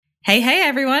Hey,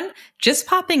 everyone. Just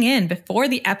popping in before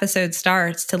the episode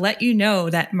starts to let you know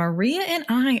that Maria and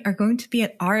I are going to be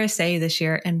at RSA this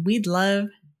year, and we'd love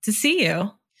to see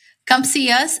you. Come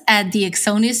see us at the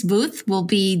Exonius booth. We'll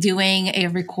be doing a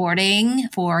recording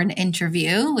for an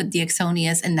interview with the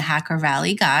Exonius in the Hacker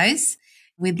Valley guys.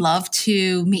 We'd love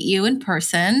to meet you in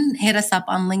person. Hit us up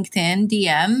on LinkedIn,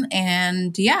 DM,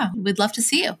 and we'd love to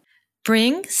see you.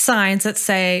 Bring signs that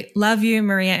say, love you,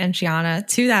 Maria and Gianna,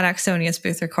 to that Exonius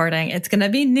booth recording. It's going to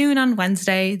be noon on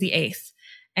Wednesday, the 8th.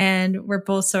 And we're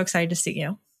both so excited to see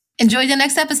you. Enjoy the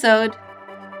next episode.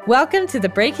 Welcome to the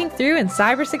Breaking Through in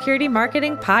Cybersecurity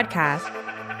Marketing podcast,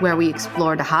 where we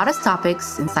explore the hottest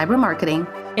topics in cyber marketing,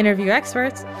 interview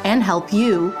experts, and help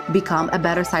you become a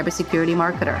better cybersecurity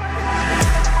marketer.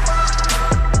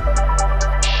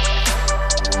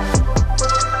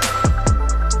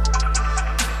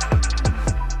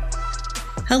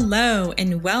 Hello,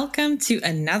 and welcome to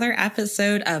another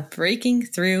episode of Breaking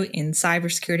Through in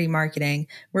Cybersecurity Marketing,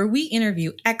 where we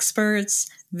interview experts,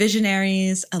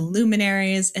 visionaries,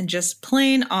 luminaries, and just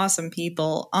plain awesome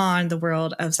people on the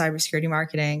world of cybersecurity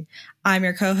marketing. I'm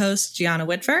your co-host, Gianna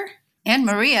Whitfer. And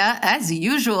Maria, as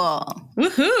usual.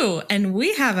 Woohoo! And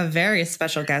we have a very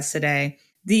special guest today,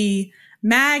 the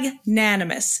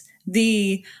magnanimous,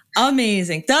 the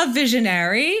amazing, the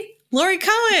visionary, Lori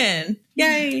Cohen.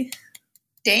 Yay!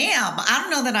 Damn, I don't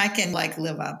know that I can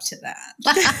live up to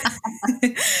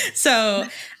that. So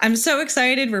I'm so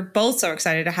excited. We're both so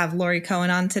excited to have Lori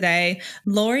Cohen on today.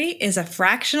 Lori is a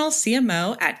fractional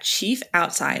CMO at Chief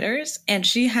Outsiders, and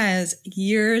she has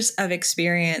years of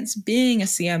experience being a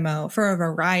CMO for a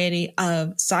variety of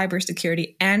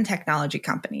cybersecurity and technology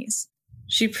companies.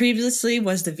 She previously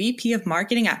was the VP of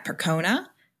Marketing at Percona.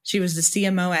 She was the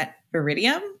CMO at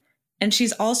Viridium. And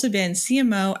she's also been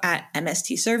CMO at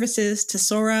MST Services,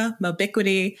 Tesora,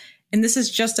 Mobiquity, and this is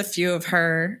just a few of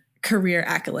her career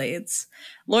accolades.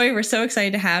 Lori, we're so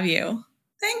excited to have you.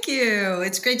 Thank you.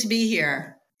 It's great to be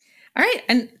here. All right.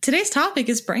 And today's topic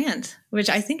is brand, which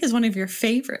I think is one of your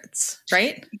favorites,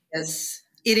 right? Yes,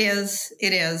 it is.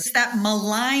 It is. That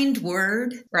maligned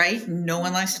word, right? No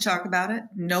one likes to talk about it.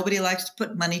 Nobody likes to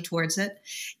put money towards it.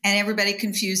 And everybody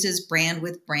confuses brand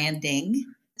with branding.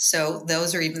 So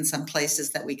those are even some places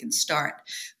that we can start.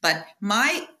 But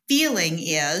my feeling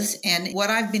is, and what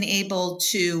I've been able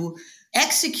to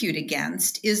execute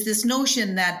against, is this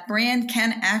notion that brand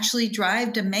can actually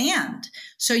drive demand.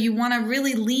 So you want to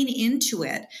really lean into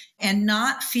it and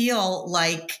not feel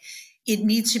like it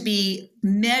needs to be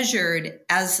measured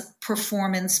as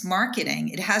performance marketing.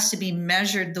 It has to be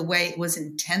measured the way it was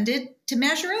intended to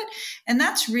measure it. And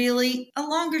that's really a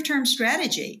longer term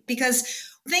strategy, because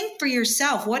think for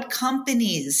yourself, what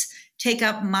companies take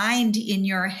up mind in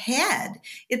your head?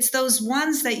 It's those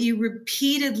ones that you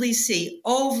repeatedly see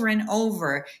over and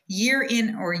over, year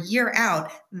in or year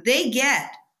out. They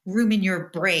get room in your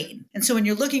brain. And so when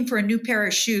you're looking for a new pair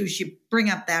of shoes, you bring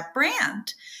up that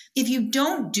brand. If you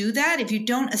don't do that, if you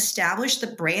don't establish the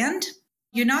brand,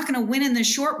 you're not going to win in the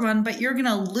short run, but you're going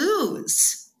to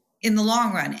lose in the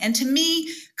long run. And to me,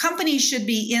 companies should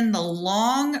be in the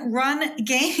long run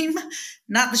game,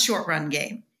 not the short run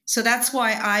game. So that's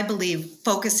why I believe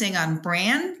focusing on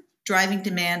brand, driving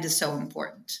demand is so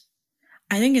important.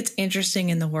 I think it's interesting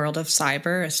in the world of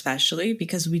cyber, especially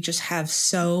because we just have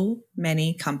so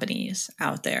many companies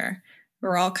out there.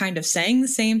 We're all kind of saying the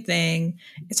same thing.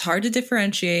 It's hard to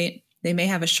differentiate. They may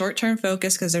have a short-term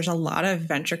focus because there's a lot of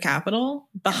venture capital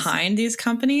behind these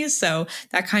companies. So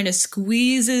that kind of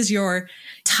squeezes your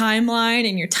timeline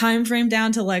and your time frame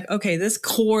down to okay, this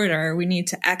quarter, we need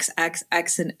to X,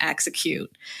 and execute.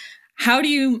 How do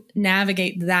you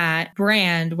navigate that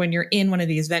brand when you're in one of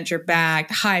these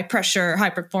venture-backed, high-pressure,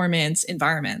 high-performance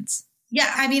environments?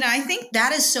 Yeah, I think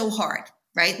that is so hard,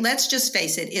 right? Let's just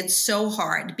face it. It's so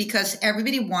hard because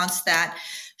everybody wants that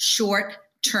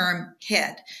short-term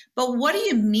hit. But what do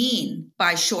you mean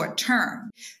by short term?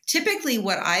 Typically,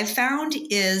 what I've found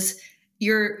is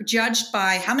you're judged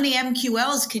by how many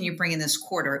MQLs can you bring in this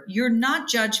quarter. You're not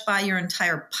judged by your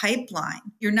entire pipeline.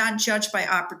 You're not judged by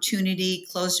opportunity,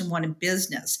 closed and won in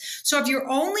business. So if you're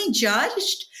only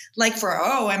judged for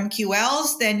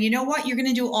MQLs, then you know what? You're going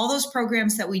to do all those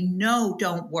programs that we know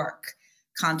don't work.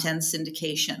 Content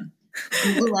syndication,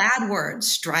 Google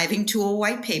AdWords, driving to a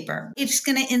white paper. It's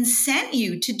going to incent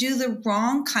you to do the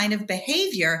wrong kind of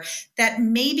behavior that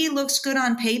maybe looks good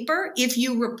on paper if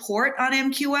you report on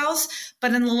MQLs,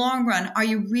 but in the long run, are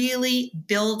you really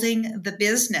building the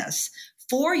business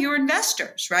for your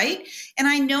investors, right? And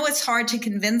I know it's hard to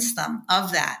convince them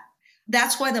of that.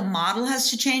 That's why the model has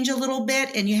to change a little bit,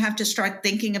 and you have to start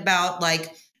thinking about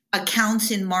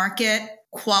accounts in market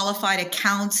qualified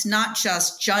accounts, not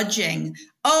just judging,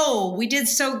 oh, we did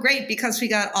so great because we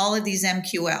got all of these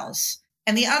MQLs.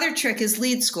 And the other trick is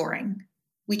lead scoring.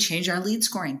 We change our lead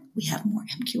scoring. We have more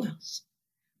MQLs.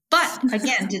 But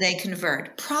again, do they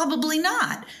convert? Probably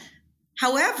not.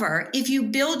 However, if you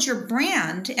build your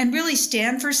brand and really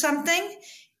stand for something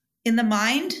in the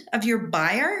mind of your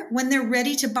buyer, when they're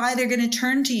ready to buy, they're going to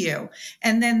turn to you.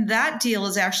 And then that deal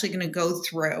is actually going to go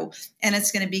through and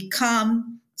it's going to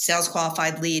become sales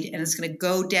qualified lead and it's going to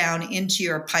go down into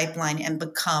your pipeline and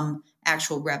become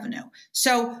actual revenue.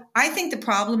 So I think the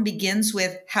problem begins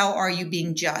with how are you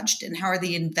being judged and how are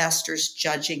the investors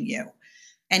judging you?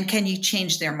 And can you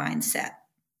change their mindset?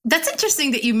 That's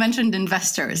interesting that you mentioned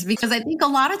investors, because I think a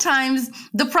lot of times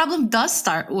the problem does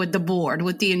start with the board,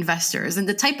 with the investors and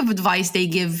the type of advice they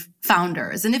give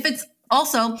founders. And if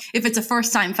it's a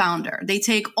first-time founder, they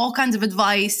take all kinds of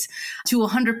advice to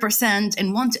 100%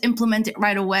 and want to implement it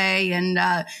right away and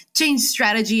change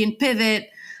strategy and pivot.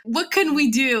 What can we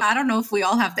do? I don't know if we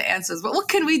all have the answers, but what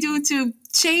can we do to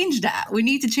change that? We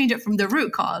need to change it from the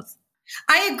root cause.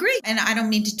 I agree. And I don't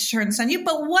mean to turn this on you,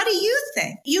 but what do you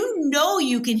think? You know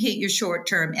you can hit your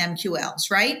short-term MQLs,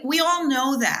 right? We all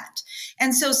know that.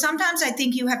 And so sometimes I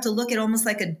think you have to look at almost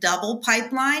like a double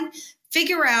pipeline,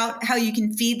 figure out how you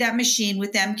can feed that machine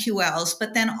with MQLs,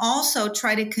 but then also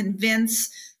try to convince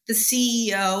the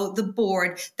CEO, the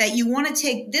board, that you want to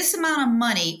take this amount of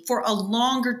money for a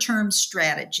longer term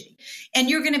strategy. And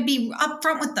you're going to be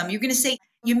upfront with them. You're going to say,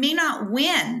 you may not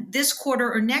win this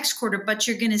quarter or next quarter, but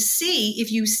you're going to see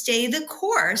if you stay the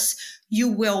course, you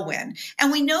will win.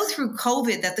 And we know through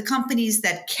COVID that the companies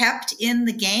that kept in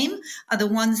the game are the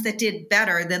ones that did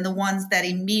better than the ones that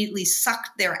immediately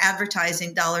sucked their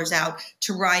advertising dollars out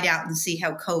to ride out and see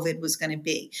how COVID was going to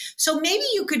be. So maybe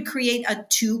you could create a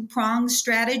two-pronged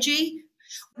strategy.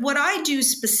 What I do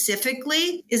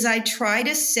specifically is I try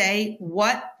to say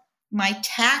what my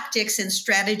tactics and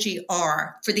strategy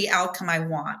are for the outcome I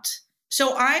want.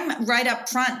 So I'm right up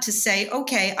front to say,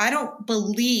 okay, I don't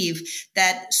believe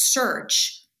that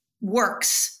search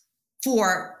works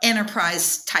for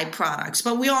enterprise type products,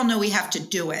 but we all know we have to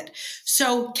do it.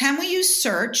 So can we use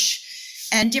search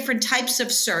and different types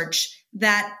of search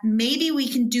that maybe we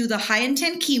can do the high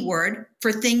intent keyword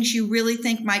for things you really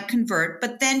think might convert,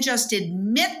 but then just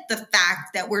admit the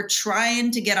fact that we're trying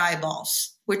to get eyeballs.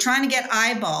 We're trying to get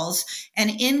eyeballs and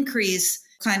increase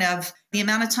kind of the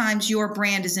amount of times your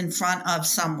brand is in front of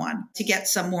someone to get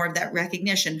some more of that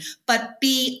recognition. But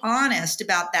be honest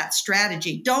about that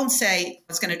strategy. Don't say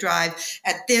it's going to drive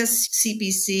at this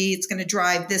CPC, it's going to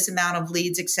drive this amount of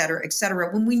leads, et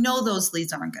cetera, when we know those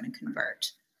leads aren't going to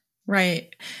convert.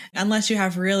 Right. Unless you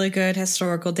have really good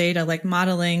historical data, like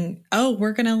modeling, oh,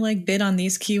 we're going to like bid on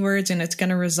these keywords and it's going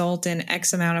to result in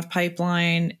X amount of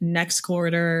pipeline. Next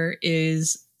quarter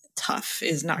is tough,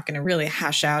 is not going to really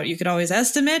hash out. You could always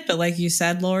estimate, but like you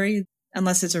said, Lori,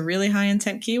 unless it's a really high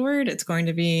intent keyword, it's going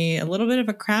to be a little bit of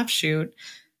a crapshoot.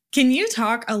 Can you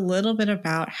talk a little bit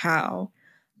about how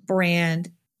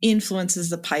brand influences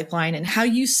the pipeline and how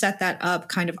you set that up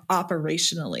kind of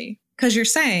operationally? Because you're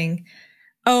saying,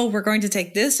 oh, we're going to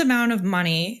take this amount of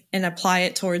money and apply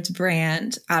it towards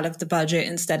brand out of the budget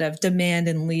instead of demand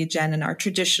and lead gen and our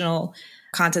traditional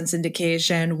content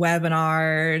syndication,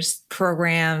 webinars,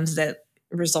 programs that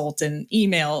result in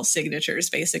email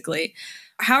signatures, basically.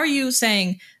 How are you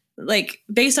saying, like,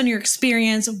 based on your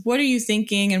experience, what are you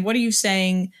thinking and what are you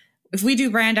saying? If we do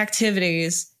brand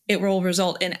activities, it will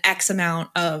result in X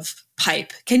amount of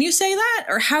pipe. Can you say that?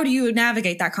 Or how do you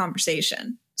navigate that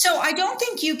conversation? So I don't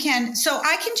think you can. So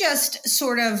I can just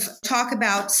sort of talk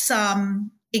about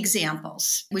some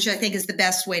examples, which I think is the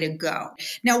best way to go.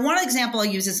 Now, one example I'll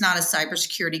use is not a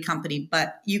cybersecurity company,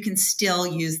 but you can still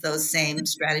use those same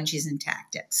strategies and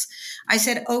tactics. I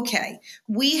said, okay,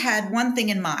 we had one thing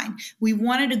in mind. We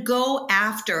wanted to go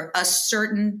after a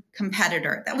certain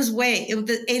competitor. That was it was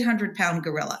the 800-pound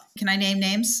gorilla. Can I name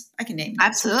names? I can name names.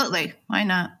 Absolutely. Why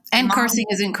not? And Mongo. cursing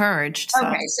is encouraged. So.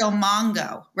 Okay, so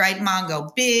Mongo, right?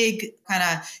 Mongo, big kind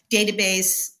of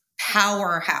database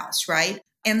powerhouse, right?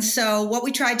 And so what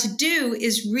we tried to do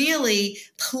is really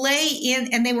play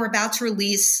in, and they were about to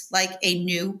release like a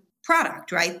new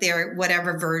product, right? Their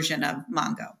whatever version of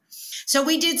Mongo. So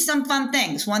we did some fun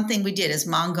things. One thing we did is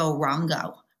Mongo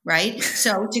Rongo, right?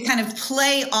 So to kind of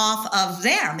play off of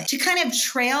them, to kind of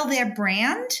trail their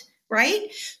brand, right?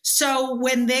 So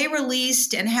when they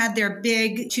released and had their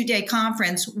big 2-day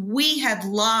conference, we had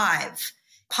live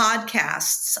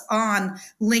podcasts on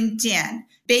LinkedIn,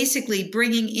 basically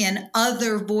bringing in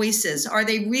other voices. Are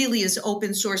they really as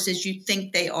open source as you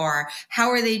think they are? How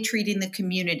are they treating the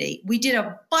community? We did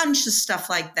a bunch of stuff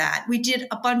like that. We did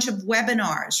a bunch of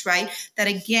webinars, right? That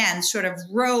again, sort of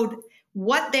wrote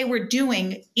what they were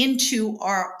doing into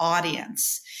our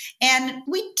audience. And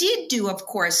we did do, of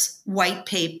course, white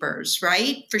papers,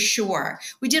 right? For sure.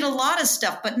 We did a lot of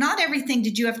stuff, but not everything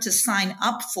did you have to sign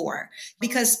up for,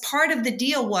 because part of the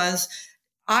deal was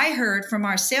I heard from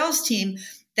our sales team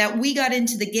that we got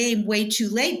into the game way too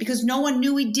late because no one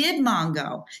knew we did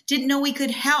Mongo, didn't know we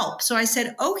could help. So I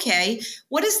said, okay,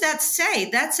 what does that say?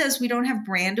 That says we don't have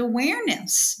brand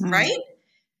awareness, right?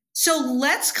 So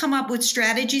let's come up with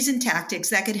strategies and tactics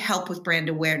that could help with brand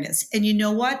awareness. And you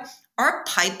know what? Our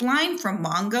pipeline from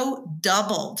Mongo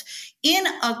doubled in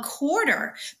a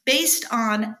quarter based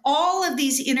on all of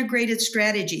these integrated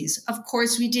strategies. Of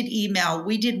course, we did email,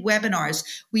 we did webinars,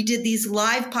 we did these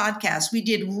live podcasts, we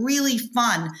did really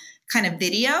fun kind of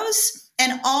videos,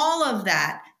 and all of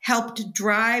that helped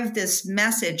drive this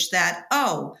message that,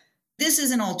 oh, this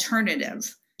is an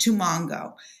alternative to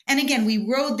Mongo. And again, we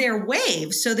rode their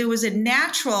wave. So there was a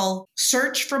natural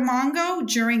search for Mongo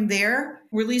during their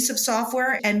release of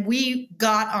software, and we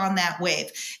got on that wave.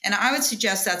 And I would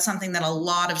suggest that's something that a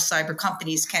lot of cyber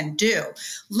companies can do.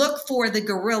 Look for the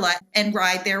gorilla and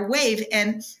ride their wave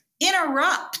and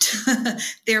interrupt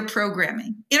their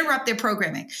programming.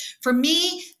 For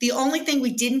me, the only thing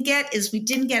we didn't get is we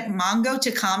didn't get Mongo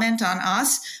to comment on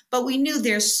us, but we knew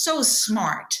they're so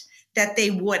smart that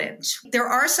they wouldn't. There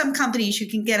are some companies you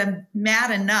can get them mad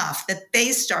enough that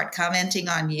they start commenting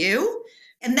on you.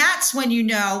 And that's when you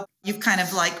know you've kind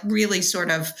of like really sort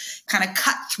of kind of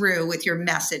cut through with your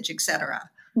message, et cetera.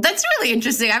 That's really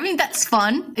interesting. I mean, that's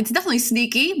fun. It's definitely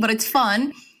sneaky, but it's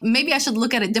fun. Maybe I should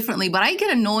look at it differently, but I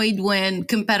get annoyed when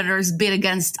competitors bid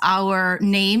against our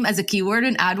name as a keyword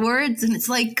in AdWords. And it's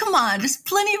like, come on, there's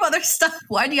plenty of other stuff.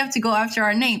 Why do you have to go after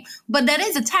our name? But that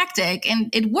is a tactic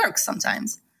and it works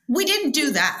sometimes. We didn't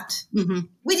do that. Mm-hmm.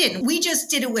 We didn't. We just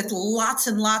did it with lots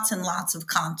and lots and lots of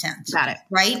content. Got it.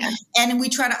 Right? Okay. And we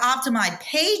try to optimize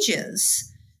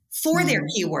pages for their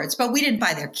keywords, but we didn't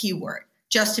buy their keyword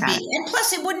just to be. And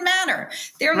plus, it wouldn't matter.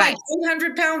 They're like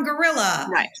 800-pound gorilla.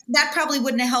 Right. That probably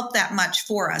wouldn't have helped that much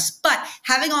for us. But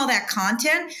having all that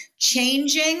content,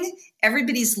 changing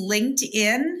everybody's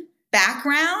LinkedIn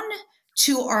background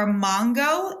to our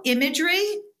Mongo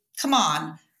imagery, come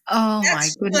on. Oh my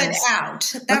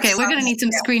goodness. Okay, we're going to need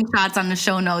some screenshots on the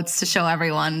show notes to show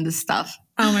everyone this stuff.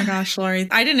 Oh my gosh, Lori.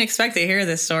 I didn't expect to hear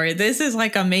this story. This is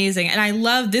like amazing. And I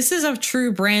love, this is a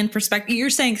true brand perspective. You're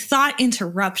saying thought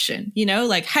interruption, you know,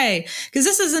 like, hey, because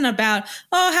this isn't about,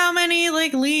 oh, how many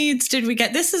like leads did we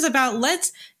get? This is about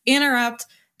let's interrupt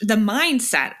the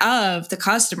mindset of the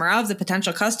customer, of the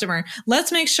potential customer.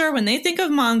 Let's make sure when they think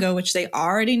of Mongo, which they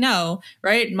already know,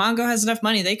 right? Mongo has enough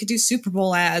money. They could do Super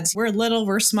Bowl ads. We're little,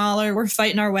 we're smaller, we're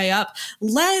fighting our way up.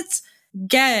 Let's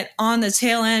get on the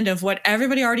tail end of what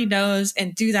everybody already knows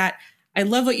and do that. I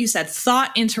love what you said,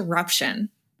 thought interruption.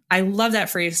 I love that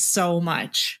phrase so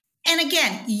much. And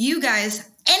again, you guys,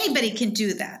 anybody can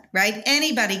do that, right?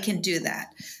 Anybody can do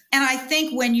that. And I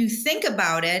think when you think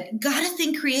about it, got to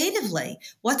think creatively.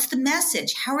 What's the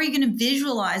message? How are you going to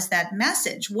visualize that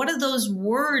message? What are those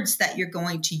words that you're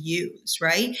going to use,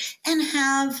 right? And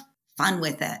have fun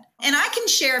with it. And I can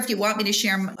share, if you want me to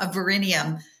share a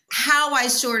Verinium, how I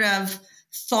sort of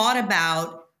thought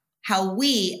about how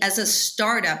we as a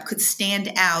startup could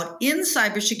stand out in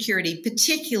cybersecurity,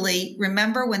 particularly,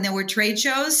 remember when there were trade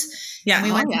shows? Yeah. And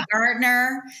we went to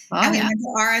Gartner and we went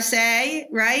to RSA,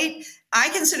 right? I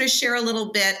can sort of share a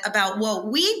little bit about what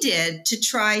we did to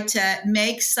try to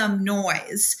make some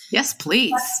noise. Yes,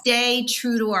 please. Stay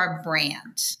true to our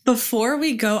brand. Before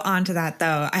we go on to that,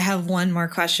 though, I have one more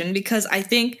question because I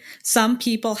think some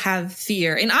people have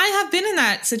fear. And I have been in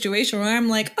that situation where I'm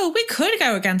like, oh, we could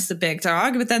go against the big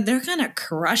dog, but then they're going to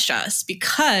crush us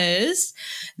because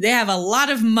they have a lot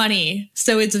of money.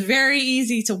 So it's very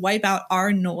easy to wipe out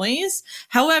our noise.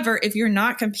 However, if you're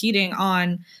not competing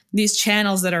on these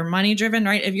channels that are money driven,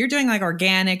 right? If you're doing like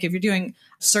organic, if you're doing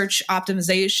search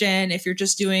optimization, if you're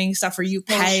just doing stuff where you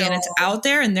pay and it's out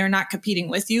there and they're not competing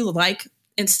with you, like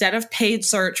instead of paid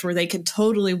search where they could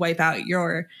totally wipe out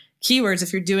your keywords,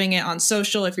 if you're doing it on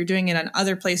social, if you're doing it on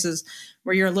other places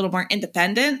where you're a little more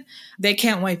independent, they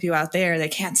can't wipe you out there. They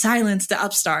can't silence the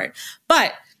upstart.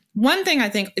 But one thing I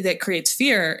think that creates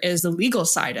fear is the legal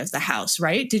side of the house,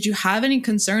 right? Did you have any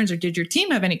concerns or did your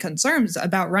team have any concerns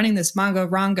about running this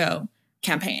Mongo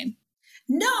campaign?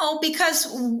 No, because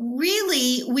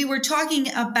really we were talking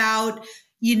about,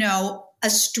 you know, a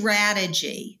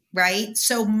strategy. right?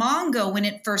 So Mongo, when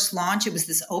it first launched, it was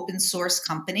this open source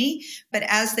company. But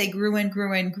as they grew and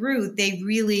grew and grew, they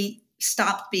really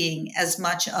stopped being as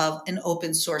much of an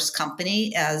open source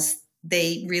company as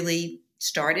they really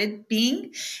started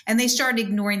being, and they started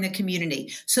ignoring the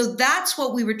community. So that's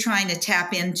what we were trying to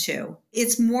tap into.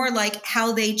 It's more like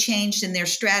how they changed in their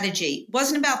strategy. It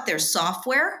wasn't about their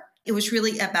software. It was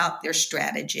really about their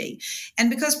strategy.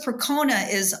 And because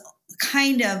Percona is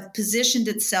kind of positioned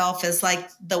itself as like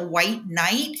the white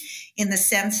knight in the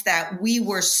sense that we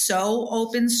were so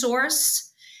open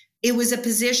source, it was a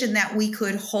position that we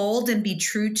could hold and be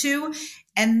true to.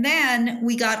 And then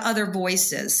we got other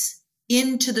voices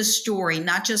into the story,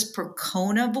 not just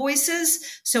Percona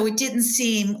voices. So it didn't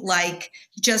seem like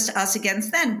just us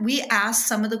against them. We asked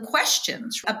some of the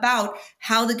questions about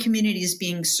how the community is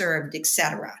being served, et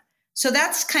cetera. So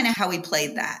that's kind of how we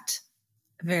played that.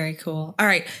 Very cool. All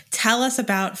right. Tell us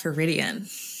about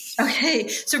Veridian. Okay.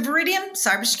 So Veridian,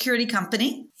 cybersecurity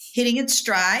company, hitting its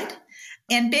stride.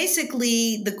 And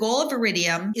basically, the goal of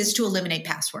Veridian is to eliminate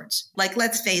passwords. Like,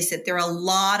 let's face it, there are a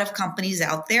lot of companies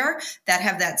out there that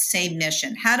have that same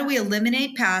mission. How do we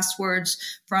eliminate passwords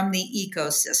from the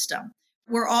ecosystem?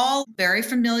 We're all very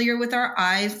familiar with our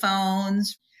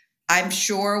iPhones. I'm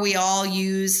sure we all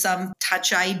use some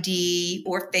Touch ID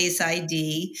or Face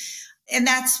ID. And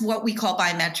that's what we call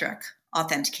biometric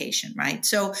authentication, right?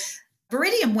 So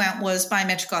Veridian was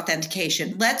biometric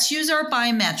authentication. Let's use our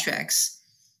biometrics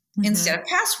instead of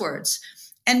passwords,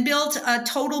 and built a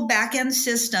total back-end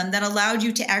system that allowed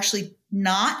you to actually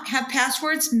not have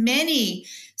passwords. Many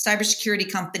cybersecurity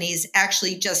companies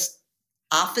actually just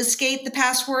obfuscate the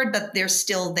password, but they're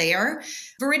still there.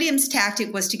 Veridian's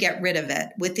tactic was to get rid of it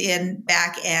within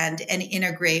back-end and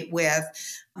integrate with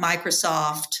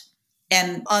Microsoft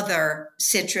and other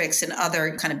Citrix and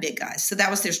other kind of big guys. So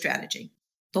that was their strategy.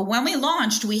 But when we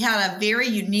launched, we had a very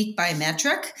unique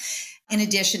biometric in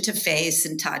addition to face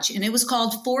and touch. And it was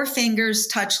called 4 Fingers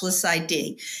Touchless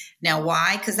ID. Now,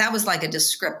 why? Because that was like a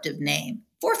descriptive name.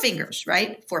 4 fingers,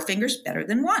 right? 4 fingers better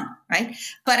than 1, right?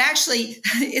 But actually,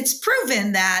 it's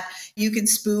proven that you can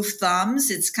spoof thumbs.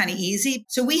 It's kind of easy.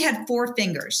 So we had 4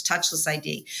 fingers touchless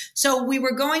ID. So we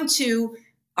were going to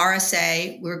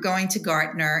RSA, we were going to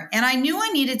Gartner, and I knew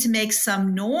I needed to make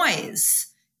some noise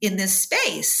in this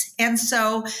space. And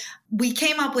so we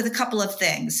came up with a couple of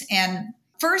things. And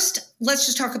first, let's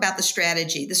just talk about the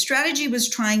strategy. The strategy was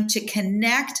trying to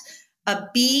connect a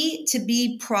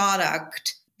B2B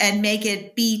product and make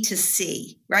it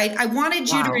B2C, right? I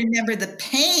wanted you to remember the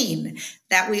pain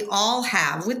that we all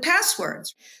have with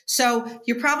passwords. So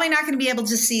you're probably not going to be able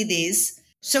to see these.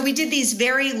 So we did these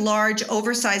very large,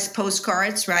 oversized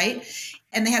postcards, right?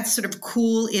 And they had sort of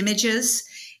cool images.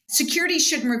 Security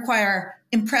shouldn't require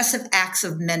impressive acts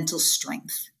of mental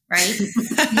strength, right?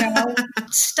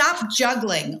 Stop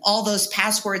juggling all those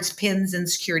passwords, pins, and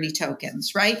security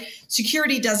tokens, right?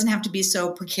 Security doesn't have to be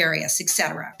so precarious, et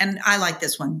cetera. And I like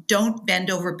this one. Don't bend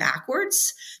over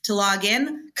backwards to log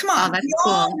in. Come on. We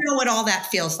all know what all that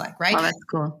feels like, right? Oh, that's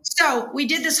cool. So we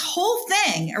did this whole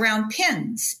thing around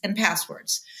pins and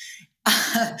passwords.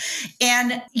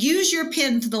 And use your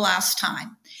pin for the last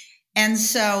time. And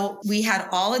so we had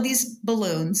all of these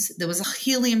balloons. There was a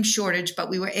helium shortage, but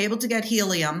we were able to get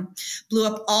helium, blew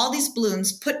up all these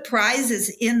balloons, put prizes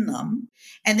in them.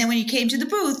 And then when you came to the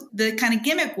booth, the kind of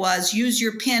gimmick was use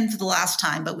your pin for the last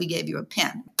time, but we gave you a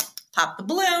pin. Pop the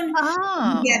balloon,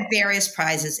 you get various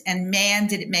prizes. And man,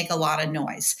 did it make a lot of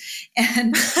noise.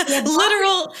 And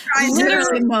literal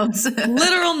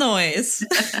noise.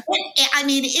 I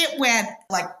mean, it went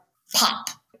like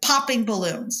popping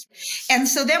balloons. And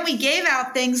so then we gave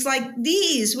out things like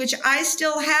these, which I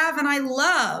still have and I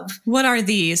love. What are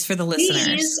these for the listeners?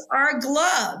 These are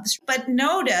gloves. But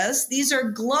notice these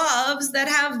are gloves that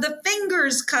have the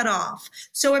fingers cut off.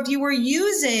 So if you were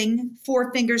using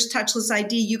 4 Fingers Touchless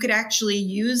ID, you could actually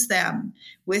use them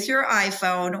with your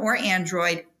iPhone or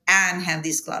Android and have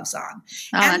these gloves on.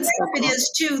 And the benefit is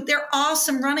too, they're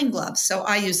awesome running gloves. So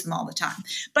I use them all the time.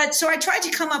 But so I tried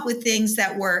to come up with things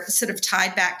that were sort of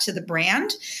tied back to the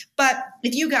brand. But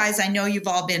if you guys, I know you've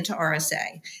all been to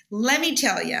RSA. Let me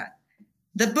tell you,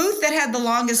 the booth that had the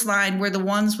longest line were the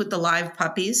ones with the live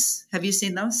puppies. Have you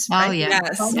seen those? Oh, right? yeah.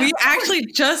 Yes. We actually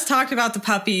just talked about the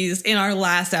puppies in our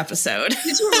last episode.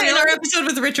 Did you really? In our episode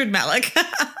with Richard Melick.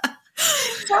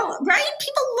 So, right?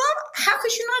 People love, how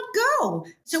could you not go?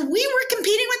 So we were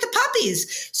competing with the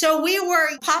puppies. So we were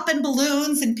popping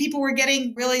balloons and people were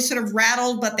getting really sort of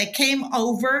rattled, but they came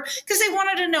over because they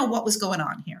wanted to know what was going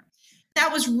on here.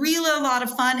 That was really a lot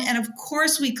of fun. And of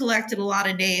course, we collected a lot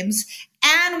of names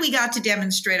and we got to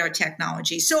demonstrate our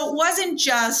technology. So it wasn't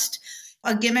just,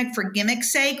 a gimmick for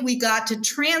gimmick's sake. We got to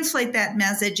translate that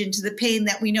message into the pain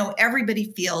that we know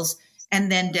everybody feels and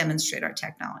then demonstrate our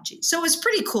technology. So it was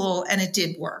pretty cool, and it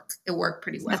did work. It worked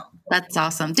pretty well. That's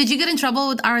awesome. Did you get in trouble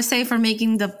with RSA for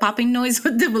making the popping noise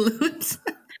with the balloons?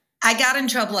 I got in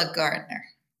trouble at Gartner.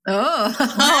 Oh.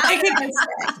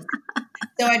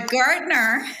 So at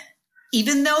Gartner,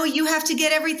 even though you have to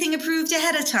get everything approved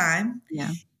ahead of time,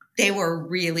 they were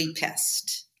really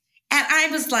pissed. And I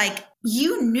was like,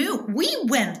 you knew, we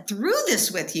went through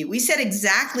this with you. We said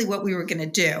exactly what we were going to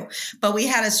do, but we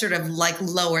had to sort of like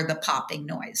lower the popping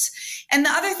noise. And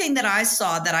the other thing that I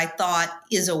saw that I thought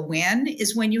is a win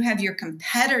is when you have your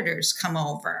competitors come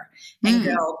over and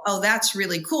go, oh, that's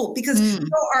really cool. Because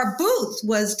our booth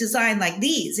was designed like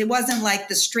these. It wasn't like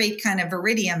the straight kind of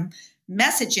Iridium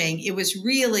messaging. It was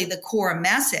really the core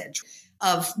message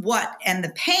of what and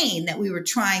the pain that we were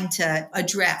trying to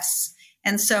address.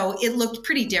 And so it looked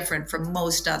pretty different from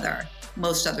most other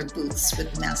booths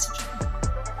with messaging.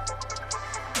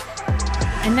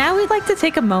 And now we'd like to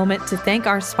take a moment to thank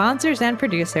our sponsors and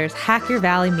producers, Hack Your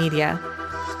Valley Media.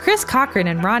 Chris Cochran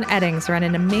and Ron Eddings run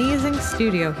an amazing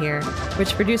studio here,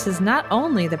 which produces not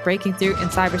only the Breaking Through in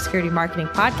Cybersecurity Marketing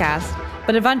podcast,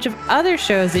 but a bunch of other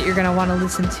shows that you're going to want to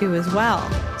listen to as well.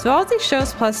 So all of these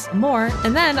shows plus more,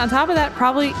 and then on top of that,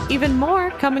 probably even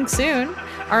more coming soon,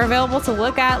 are available to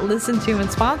look at, listen to, and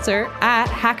sponsor at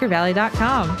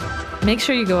hackervalley.com. Make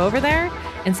sure you go over there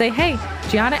and say, hey,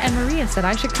 Gianna and Maria said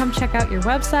I should come check out your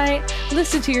website,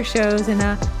 listen to your shows, and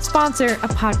sponsor a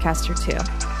podcast or two.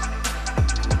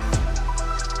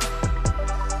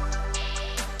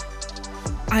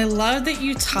 I love that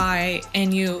you tie,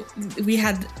 and we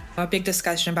had a big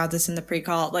discussion about this in the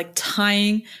pre-call, like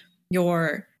tying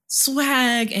your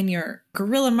swag and your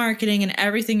guerrilla marketing and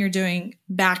everything you're doing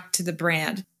back to the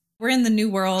brand. We're in the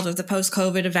new world of the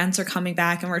post-COVID, events are coming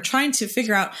back, and we're trying to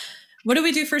figure out, what do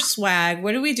we do for swag?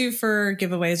 What do we do for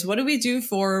giveaways? What do we do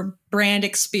for brand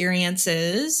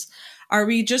experiences? Are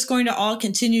we just going to all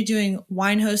continue doing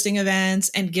wine hosting events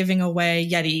and giving away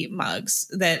Yeti mugs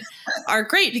that are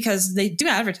great because they do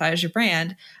advertise your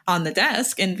brand on the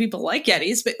desk and people like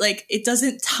Yetis, but like it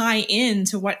doesn't tie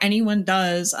into what anyone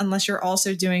does unless you're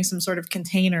also doing some sort of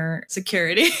container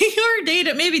security or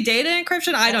maybe data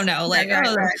encryption. I don't know.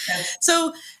 Right.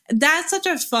 So that's such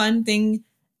a fun thing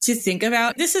to think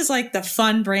about. This is like the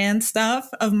fun brand stuff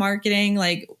of marketing,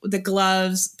 like the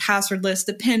gloves, passwordless,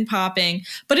 the pin popping,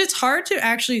 but it's hard to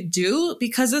actually do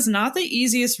because it's not the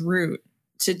easiest route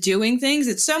to doing things.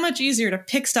 It's so much easier to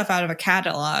pick stuff out of a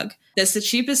catalog that's the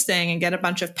cheapest thing and get a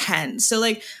bunch of pens. So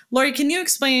like, Lori, can you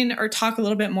explain or talk a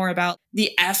little bit more about the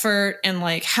effort and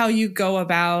like how you go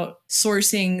about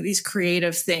sourcing these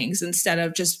creative things instead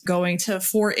of just going to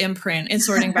 4imprint and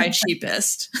sorting by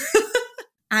cheapest?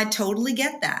 I totally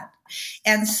get that.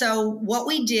 And so what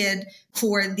we did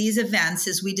for these events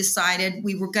is we decided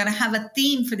we were going to have a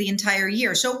theme for the entire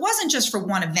year. So it wasn't just for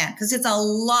one event because it's a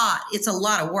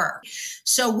lot of work.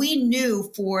 So we knew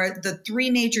for the 3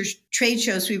 major trade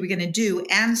shows we were going to do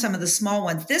and some of the small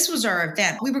ones, this was our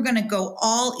event. We were going to go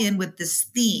all in with this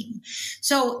theme.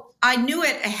 So I knew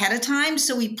it ahead of time.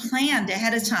 So we planned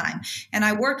ahead of time. And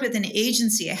I worked with an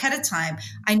agency ahead of time.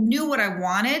 I knew what I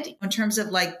wanted in terms of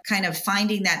like kind of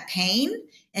finding that pain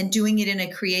and doing it in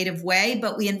a creative way,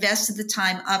 but we invested the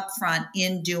time up front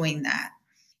in doing that.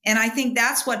 And I think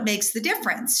that's what makes the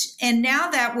difference. And now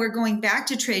that we're going back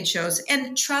to trade shows,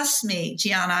 and trust me,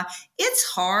 Gianna, it's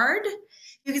hard.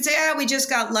 You could say, we just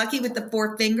got lucky with the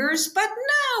 4 fingers, but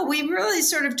no, we really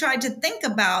sort of tried to think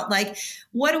about like,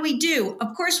 what do we do?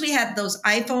 Of course, we had those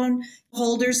iPhone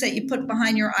holders that you put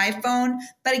behind your iPhone.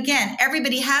 But again,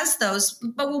 everybody has those.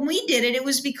 But when we did it, it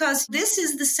was because this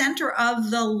is the center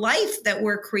of the life that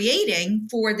we're creating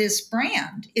for this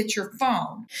brand. It's your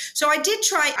phone. So I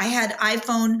had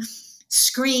iPhone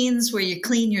screens where you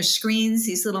clean your screens,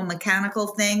 these little mechanical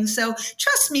things. So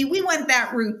trust me, we went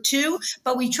that route too,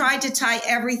 but we tried to tie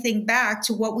everything back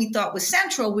to what we thought was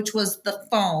central, which was the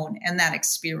phone and that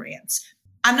experience.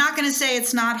 I'm not going to say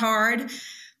it's not hard.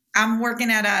 I'm working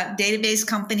at a database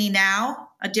company now,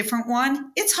 a different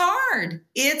one. It's hard.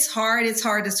 It's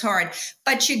hard.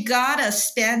 But you got to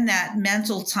spend that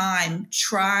mental time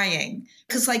trying.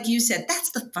 Because like you said,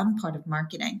 that's the fun part of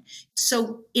marketing.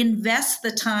 So invest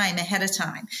the time ahead of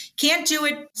time. Can't do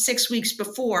it 6 weeks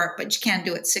before, but you can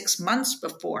do it 6 months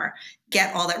before.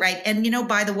 Get all that right. And,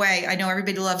 by the way, I know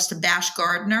everybody loves to bash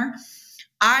Gartner.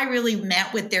 I really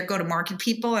met with their go-to-market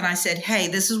people and I said, hey,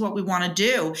 this is what we want to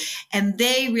do. And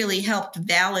they really helped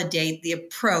validate the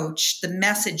approach, the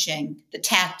messaging, the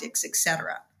tactics,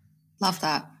 etc. Love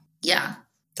that. Yeah.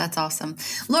 That's awesome.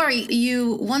 Lori,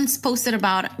 you once posted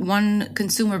about one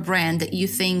consumer brand that you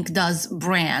think does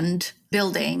brand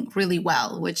building really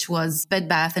well, which was Bed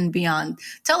Bath & Beyond.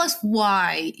 Tell us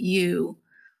why you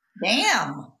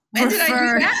Damn. When did I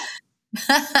do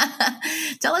that?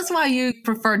 Tell us why you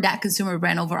prefer that consumer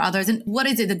brand over others, and what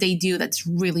is it that they do that's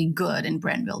really good in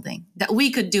brand building that we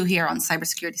could do here on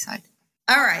cybersecurity side?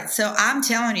 All right. So I'm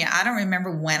telling you, I don't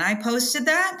remember when I posted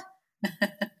that.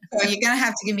 So you're going to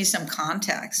have to give me some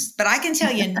context, but I can tell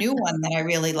you a new one that I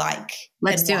really like.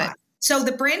 Let's do it. So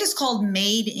the brand is called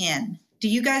Made In. Do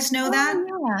you guys know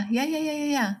that?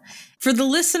 Yeah. For the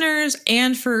listeners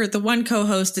and for the one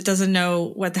co-host that doesn't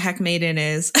know what the heck Made In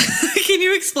is, can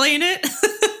you explain it?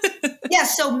 Yeah.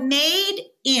 So Made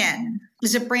In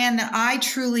is a brand that I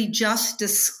truly just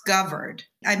discovered.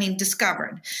 And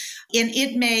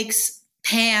it makes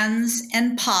pans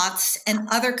and pots and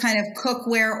other kind of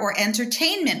cookware or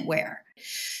entertainment ware.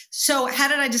 So how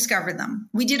did I discover them?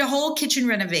 We did a whole kitchen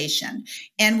renovation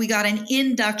and we got an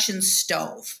induction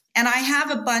stove. And I have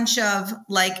a bunch of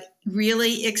like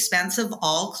really expensive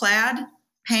all-clad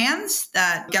pans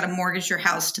that you got to mortgage your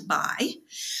house to buy.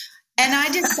 And I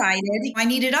decided I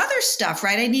needed other stuff,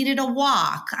 right? I needed a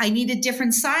wok. I needed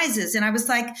different sizes. And I was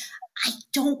like, I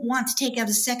don't want to take out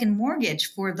a second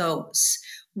mortgage for those.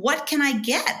 What can I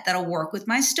get that'll work with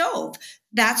my stove?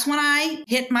 That's when I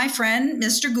hit my friend,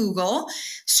 Mr. Google,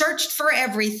 searched for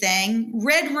everything,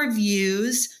 read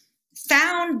reviews,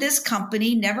 found this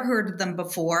company, never heard of them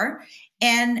before.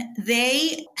 And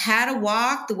they had a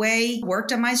wok, the way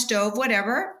worked on my stove,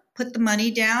 whatever, put the money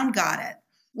down, got it.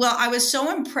 Well, I was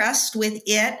so impressed with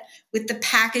it, with the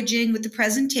packaging, with the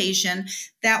presentation,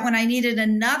 that when I needed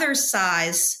another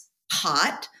size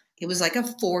pot, it was like a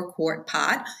 4-quart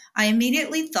pot, I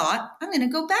immediately thought, I'm going to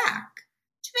go back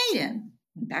to Made In.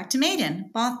 Went back to Made In,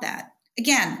 bought that.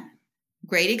 Again,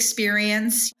 great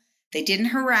experience. They didn't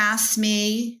harass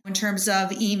me in terms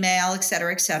of email, et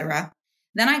cetera, et cetera.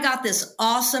 Then I got this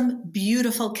awesome,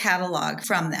 beautiful catalog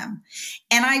from them.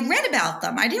 And I read about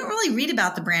them. I didn't really read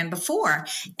about the brand before.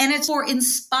 And it's for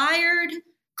inspired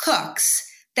cooks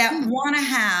that want to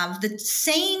have the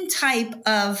same type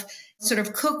of sort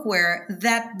of cookware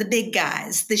that the big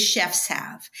guys, the chefs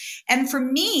have. And for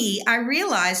me, I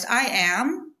realized I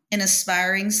am an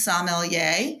aspiring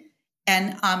sommelier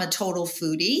and I'm a total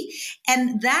foodie.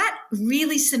 And that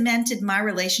really cemented my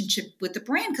relationship with the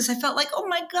brand because I felt like, oh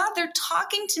my God, they're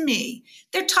talking to me.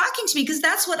 They're talking to me because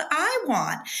that's what I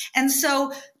want. And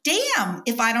so, damn,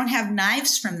 if I don't have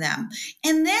knives from them.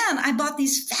 And then I bought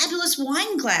these fabulous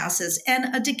wine glasses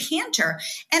and a decanter,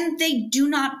 and they do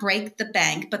not break the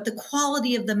bank, but the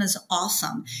quality of them is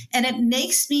awesome. And it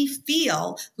makes me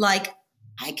feel like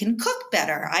I can cook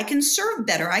better, I can serve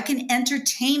better, I can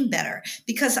entertain better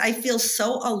because I feel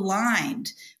so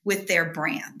aligned with their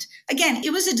brand. Again,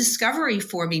 it was a discovery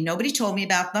for me. Nobody told me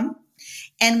about them.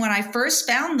 And when I first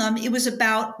found them, it was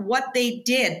about what they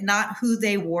did, not who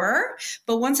they were.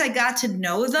 But once I got to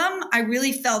know them, I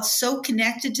really felt so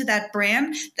connected to that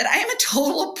brand that I am a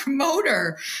total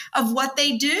promoter of what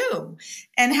they do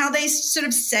and how they sort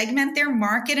of segment their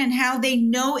market and how they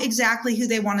know exactly who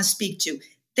they want to speak to.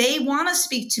 They want to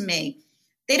speak to me.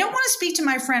 They don't want to speak to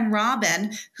my friend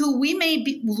Robin, who we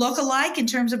may look alike in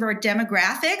terms of our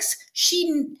demographics.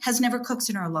 She has never cooked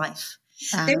in her life.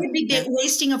 They would be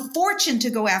wasting a fortune to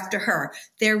go after her.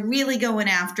 They're really going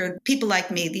after people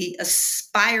like me, the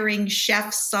aspiring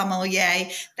chef sommelier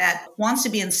that wants to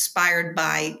be inspired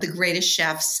by the greatest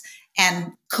chefs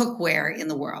and cookware in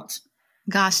the world.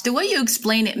 Gosh, the way you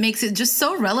explain it makes it just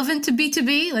so relevant to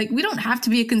B2B. Like, we don't have to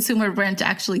be a consumer brand to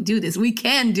actually do this. We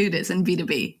can do this in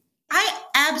B2B. I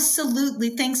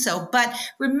absolutely think so. But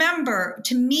remember,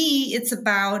 to me, it's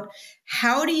about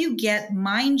how do you get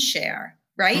mind share,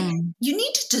 right? You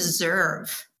need to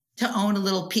deserve to own a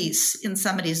little piece in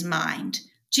somebody's mind.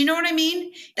 Do you know what I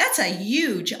mean? That's a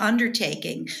huge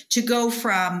undertaking to go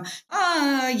from,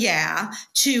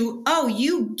 to,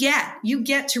 you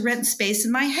get to rent space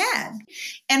in my head.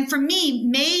 And for me,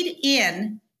 Made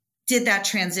In did that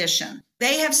transition.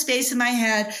 They have space in my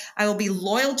head. I will be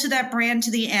loyal to that brand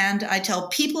to the end. I tell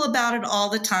people about it all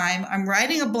the time. I'm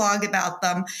writing a blog about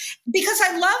them because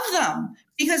I love them,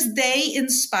 because they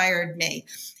inspired me.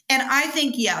 And I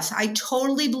think, yes, I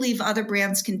totally believe other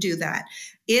brands can do that.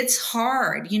 It's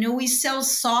hard. You know, we sell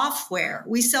software,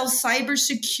 we sell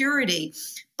cybersecurity,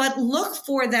 but look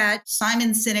for that.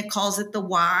 Simon Sinek calls it the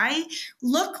why.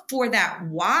 Look for that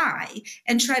why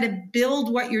and try to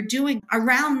build what you're doing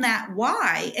around that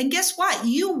why. And guess what?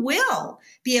 You will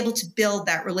be able to build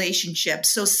that relationship.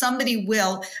 So somebody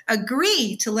will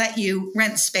agree to let you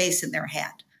rent space in their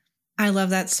head. I love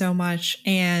that so much.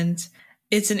 And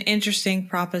it's an interesting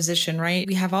proposition, right?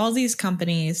 We have all these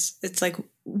companies. It's like,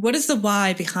 what is the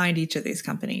why behind each of these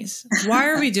companies? Why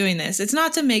are we doing this? It's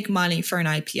not to make money for an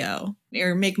IPO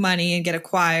or make money and get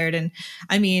acquired. And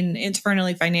I mean,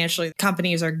 internally, financially,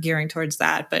 companies are gearing towards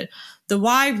that. But the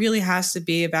why really has to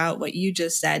be about what you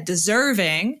just said,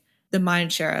 deserving the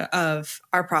mind share of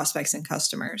our prospects and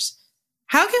customers.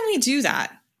 How can we do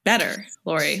that better,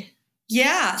 Lori?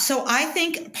 Yeah. So I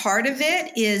think part of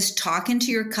it is talking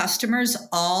to your customers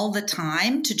all the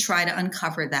time to try to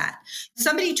uncover that.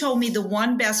 Somebody told me the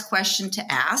one best question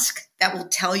to ask that will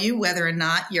tell you whether or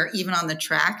not you're even on the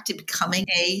track to becoming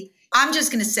I'm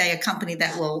just going to say a company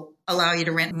that will allow you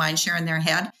to rent mindshare in their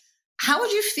head. How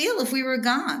would you feel if we were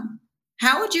gone?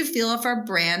 How would you feel if our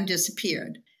brand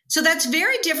disappeared? So that's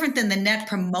very different than the Net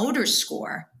Promoter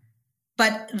Score,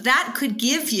 but that could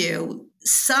give you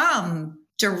some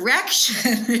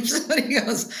direction. If somebody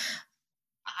goes,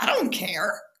 I don't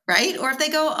care, right? Or if they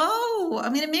go, oh,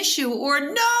 I'm going to miss you,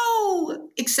 or no,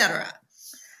 etc.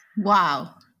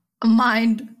 Wow.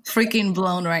 Mind freaking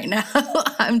blown right now.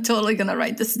 I'm totally going to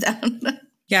write this down.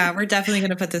 Yeah, we're definitely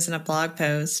going to put this in a blog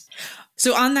post.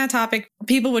 So on that topic,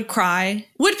 people would cry.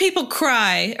 Would people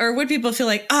cry, or would people feel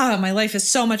like, oh, my life is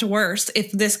so much worse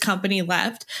if this company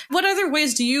left? What other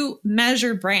ways do you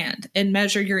measure brand and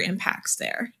measure your impacts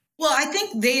there? Well, I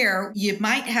think there you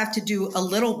might have to do a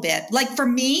little bit. Like for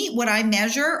me, what I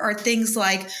measure are things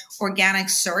like organic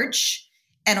search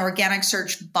and organic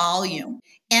search volume.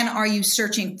 And are you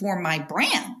searching for my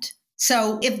brand?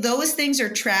 So if those things are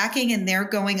tracking and they're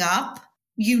going up,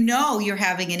 you know you're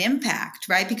having an impact,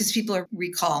 right? Because people are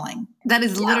recalling. That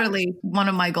is literally one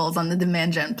of my goals on the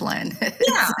demand gen plan.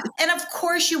 Yeah. And of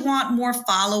course, you want more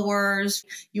followers.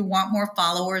 You want more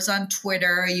followers on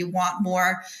Twitter. You want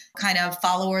more kind of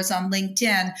followers on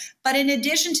LinkedIn. But in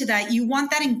addition to that, you want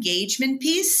that engagement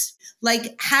piece.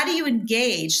 Like, how do you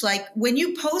engage? Like when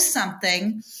you post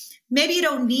something, maybe you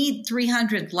don't need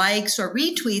 300 likes or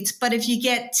retweets, but if you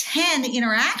get 10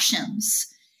 interactions,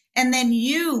 and then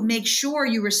you make sure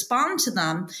you respond to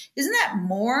them, isn't that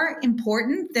more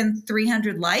important than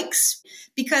 300 likes?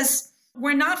 Because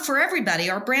we're not for everybody.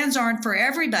 Our brands aren't for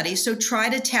everybody. So try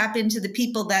to tap into the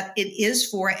people that it is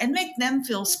for and make them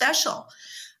feel special.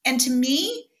 And to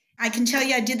me, I can tell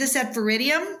you, I did this at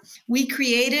Viridium. We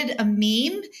created a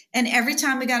meme, and every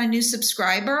time we got a new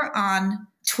subscriber on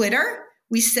Twitter,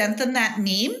 we sent them that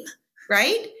meme,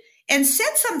 right? And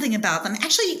said something about them,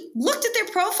 actually looked at their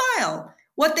profile,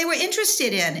 what they were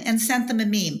interested in, and sent them a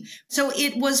meme. So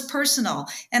it was personal.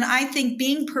 And I think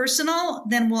being personal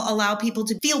then will allow people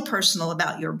to feel personal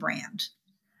about your brand.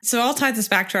 So I'll tie this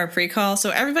back to our pre-call. So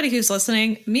everybody who's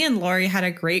listening, me and Lori had a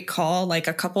great call like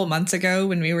a couple months ago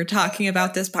when we were talking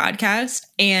about this podcast.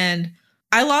 And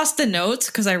I lost the notes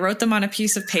because I wrote them on a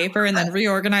piece of paper and then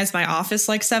reorganized my office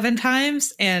like 7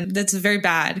 times. And that's very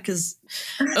bad because,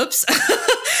 oops,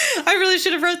 I really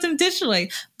should have wrote them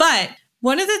digitally. But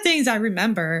one of the things I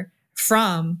remember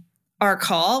from our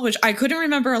call, which I couldn't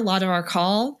remember a lot of our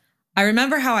call, I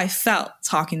remember how I felt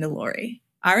talking to Lori.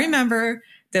 I remember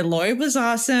that Lori was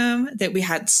awesome, that we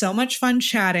had so much fun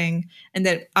chatting, and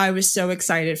that I was so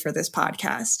excited for this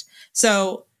podcast.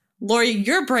 So, Lori,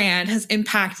 your brand has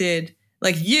impacted,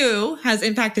 like you, has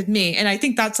impacted me. And I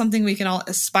think that's something we can all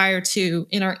aspire to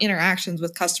in our interactions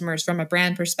with customers from a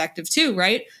brand perspective too,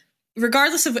 right?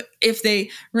 Regardless of if they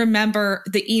remember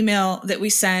the email that we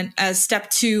sent as step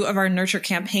 2 of our nurture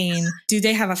campaign, do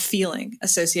they have a feeling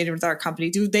associated with our company?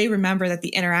 Do they remember that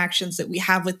the interactions that we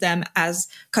have with them as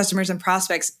customers and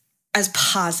prospects as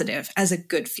positive, as a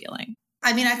good feeling?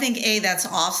 I mean, I think, that's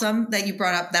awesome that you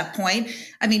brought up that point.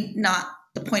 I mean, not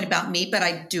the point about me, but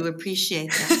I do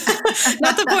appreciate that.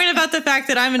 Not the point about the fact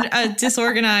that I'm a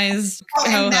disorganized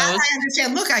co-host. I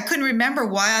understand. Look, I couldn't remember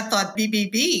why I thought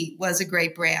BBB was a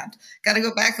great brand. Got to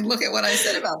go back and look at what I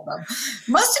said about them.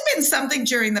 Must have been something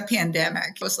during the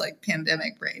pandemic. It was like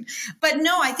pandemic brain. But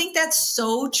no, I think that's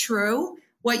so true.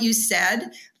 What you said,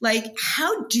 like,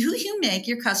 how do you make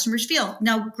your customers feel?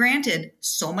 Now, granted,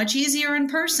 so much easier in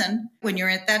person when you're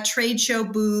at that trade show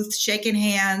booth, shaking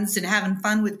hands and having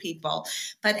fun with people.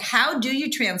 But how do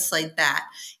you translate that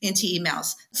into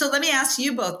emails? So let me ask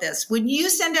you both this. When you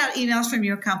send out emails from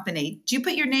your company, do you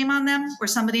put your name on them or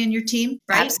somebody in your team,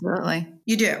 right? Absolutely.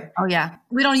 You do? Oh, yeah.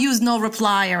 We don't use no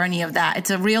reply or any of that.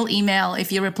 It's a real email.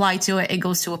 If you reply to it, it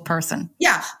goes to a person.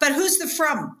 Yeah. But who's the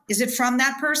from? Is it from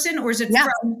that person or is it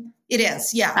from? It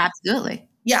is. Yeah. Absolutely.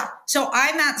 Yeah. So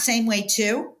I'm that same way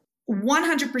too.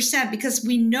 100%, because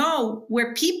we know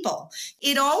we're people.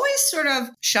 It always sort of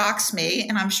shocks me,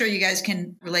 and I'm sure you guys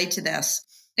can relate to this.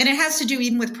 And it has to do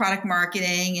even with product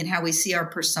marketing and how we see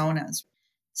our personas.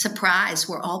 Surprise,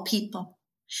 we're all people.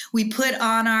 We put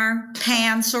on our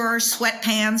pants or our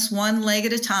sweatpants one leg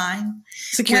at a time.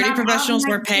 Security professionals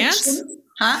wear pants?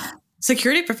 Huh?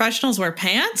 Security professionals wear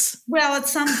pants? Well, at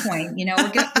some point,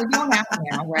 we're going out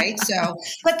now, right? So,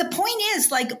 but the point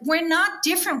is, like, we're not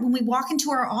different when we walk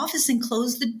into our office and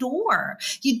close the door.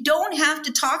 You don't have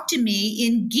to talk to me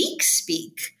in geek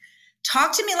speak.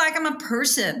 Talk to me like I'm a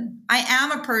person. I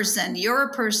am a person. You're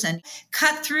a person.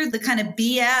 Cut through the kind of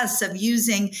BS of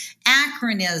using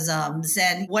acronyms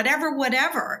and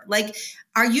whatever. Like,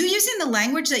 are you using the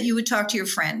language that you would talk to your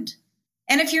friend?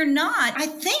 And if you're not, I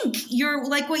think you're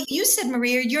like what you said,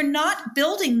 Maria, you're not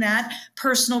building that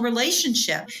personal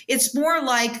relationship. It's more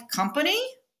like company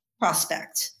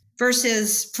prospect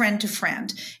versus friend to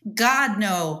friend. God,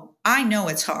 no, I know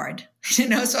it's hard, so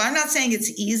I'm not saying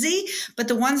it's easy, but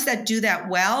the ones that do that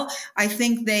well, I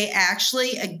think they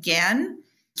actually, again,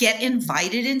 get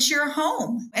invited into your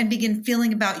home and begin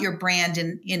feeling about your brand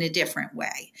in a different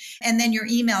way. And then your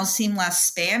emails seem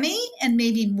less spammy and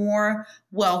maybe more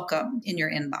welcome in your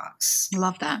inbox.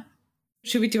 Love that.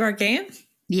 Should we do our game?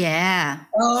 Yeah.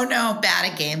 Oh, no,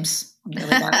 bad at games. Really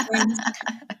bad at games.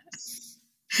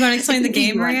 You want to explain the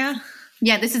game, Maria?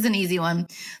 Yeah, this is an easy one.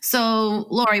 So,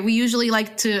 Lori, we usually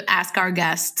like to ask our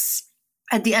guests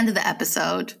at the end of the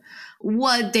episode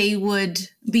what they would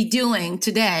be doing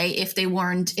today if they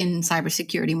weren't in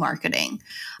cybersecurity marketing.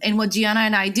 And what Gianna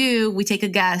and I do, we take a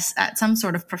guess at some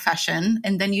sort of profession,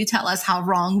 and then you tell us how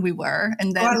wrong we were,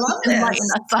 and then enlighten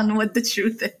us on what the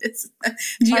truth is.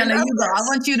 Gianna, you go. I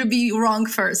want you to be wrong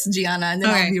first, Gianna, and then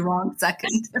I'll be wrong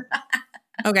second.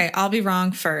 Okay, I'll be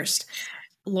wrong first.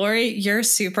 Lori, you're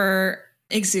super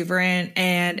exuberant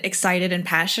and excited and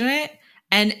passionate,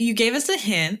 and you gave us a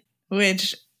hint,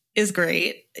 which is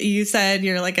great. You said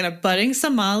you're like a budding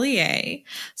sommelier.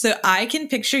 So I can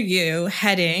picture you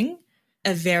heading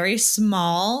a very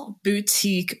small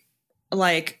boutique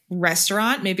like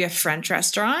restaurant, maybe a French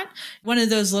restaurant, one of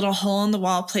those little hole in the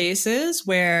wall places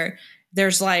where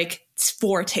there's like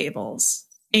 4 tables,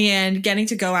 and getting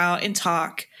to go out and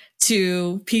talk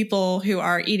to people who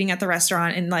are eating at the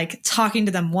restaurant and like talking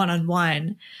to them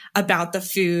one-on-one about the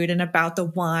food and about the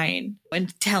wine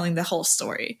and telling the whole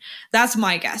story. That's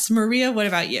my guess. Maria, what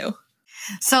about you?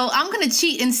 So I'm going to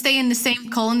cheat and stay in the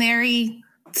same culinary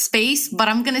space, but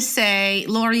I'm going to say,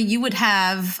 Lori, you would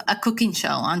have a cooking show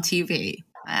on TV.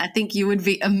 I think you would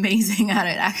be amazing at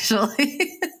it,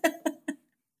 actually.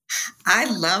 I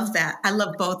love that. I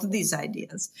love both of these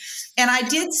ideas. And I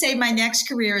did say my next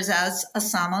career is as a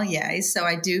sommelier, so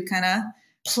I do kind of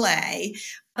play.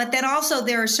 But then also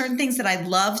there are certain things that I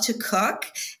love to cook,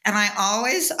 and I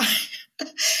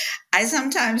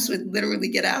sometimes would literally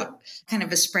get out kind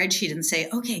of a spreadsheet and say,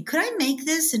 okay, could I make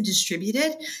this and distribute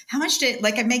it? How much I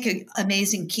make an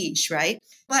amazing quiche, right?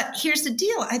 But here's the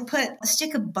deal. I put a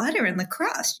stick of butter in the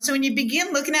crust. So when you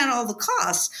begin looking at all the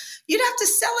costs, you'd have to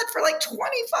sell it for like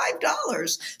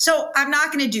 $25. So I'm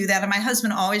not going to do that. And my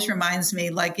husband always reminds me,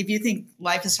 like, if you think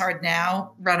life is hard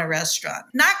now, run a restaurant.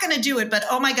 Not going to do it, but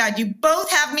oh my God, you both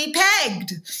have me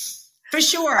pegged. For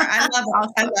sure. I love it.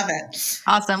 Awesome. I love it.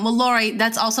 Awesome. Well, Lori,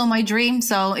 that's also my dream.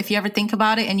 So if you ever think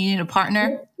about it and you need a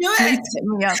partner, please hit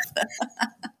me up.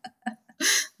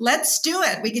 Let's do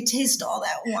it. We could taste all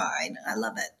that wine. I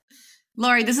love it.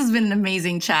 Lori, this has been an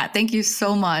amazing chat. Thank you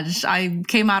so much. I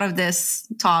came out of this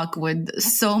talk with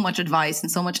so much advice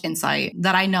and so much insight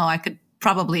that I know I could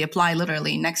probably apply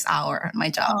literally next hour at my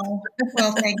job. Oh,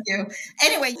 well, thank you.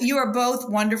 Anyway, you are both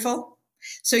wonderful.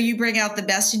 So you bring out the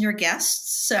best in your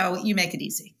guests. So you make it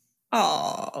easy.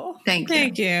 Oh, thank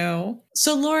you.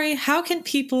 So Lori, how can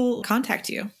people contact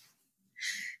you?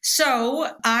 So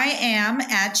I am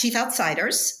at Chief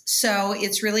Outsiders. So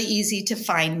it's really easy to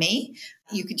find me.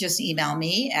 You could just email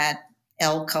me at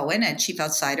lcohen@Chief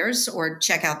Outsiders or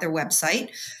check out their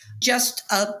website. Just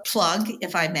a plug,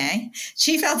 if I may.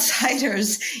 Chief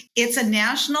Outsiders, it's a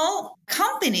national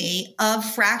company of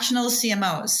fractional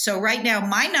CMOs. So right now,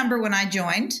 my number when I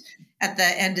joined at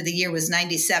the end of the year was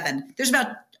 97. There's about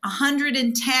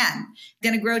 110,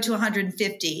 going to grow to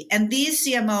 150. And these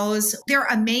CMOs, they're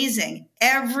amazing.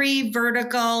 Every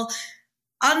vertical,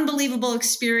 unbelievable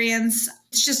experience.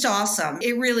 It's just awesome.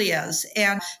 It really is.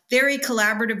 And very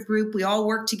collaborative group. We all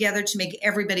work together to make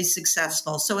everybody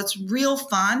successful. So it's real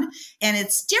fun. And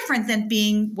it's different than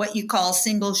being what you call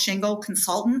single shingle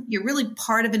consultant. You're really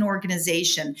part of an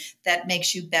organization that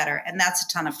makes you better. And that's a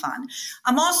ton of fun.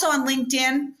 I'm also on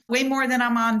LinkedIn, way more than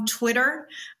I'm on Twitter,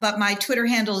 but my Twitter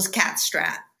handle is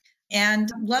Catstrat.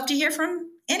 And love to hear from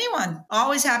anyone.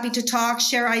 Always happy to talk,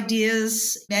 share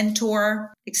ideas,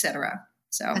 mentor, etc.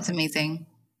 So that's amazing.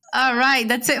 All right.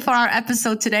 That's it for our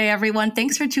episode today, everyone.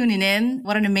 Thanks for tuning in.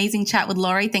 What an amazing chat with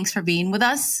Lori. Thanks for being with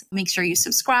us. Make sure you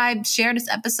subscribe, share this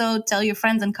episode, tell your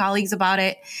friends and colleagues about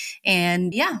it.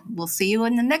 And yeah, we'll see you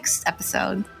in the next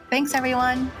episode. Thanks,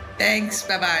 everyone. Thanks.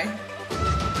 Bye-bye.